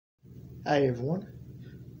Hi everyone,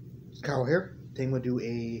 it's Carl here. Today I'm going to do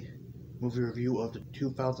a movie review of the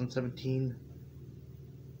 2017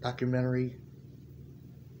 documentary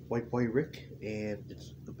White Boy Rick, and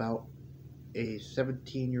it's about a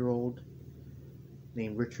 17-year-old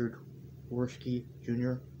named Richard Worski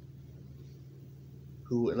Jr.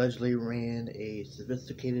 who allegedly ran a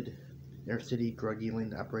sophisticated inner-city drug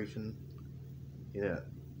dealing operation in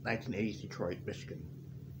 1980s Detroit, Michigan.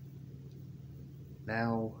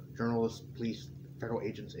 Now, journalists, police, federal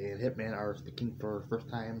agents, and hitmen are speaking for the first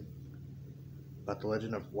time about the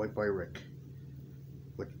legend of White Boy Rick,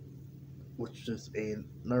 which is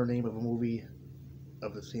another name of a movie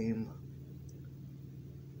of the same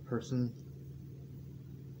person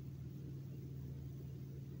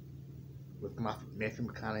with Matthew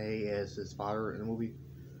McConaughey as his father in the movie.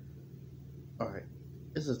 Alright,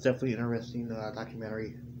 this is definitely an interesting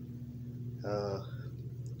documentary. Uh,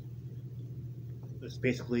 it's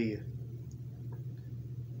basically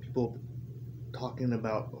people talking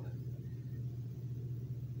about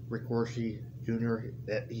Rick Worski Jr.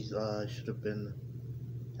 that he should have been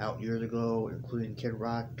out years ago, including Kid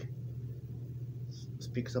Rock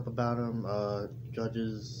speaks up about him,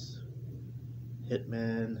 judges,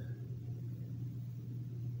 hitmen,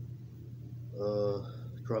 uh,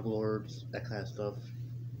 drug lords, that kind of stuff,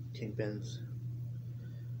 kingpins.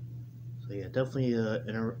 So yeah, definitely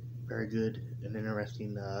very good and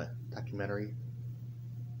interesting documentary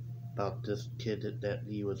about this kid that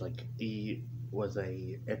he was a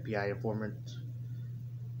FBI informant,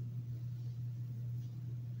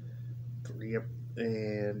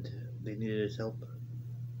 and they needed his help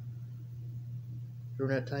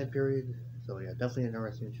during that time period. So yeah, definitely an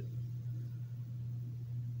interesting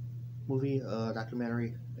movie,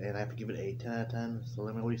 documentary, and I have to give it a 10 out of 10. So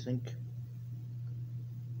let me know what you think.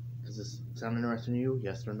 Does this sound interesting to you?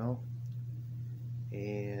 Yes or no?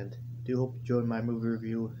 And do hope you enjoyed my movie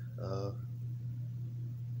review.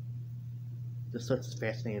 This is such a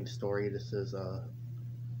fascinating story. This is so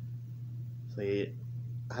yeah,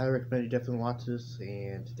 I highly recommend you definitely watch this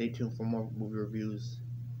and stay tuned for more movie reviews.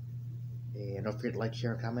 And don't forget to like,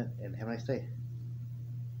 share, and comment, and have a nice day.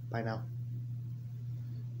 Bye now.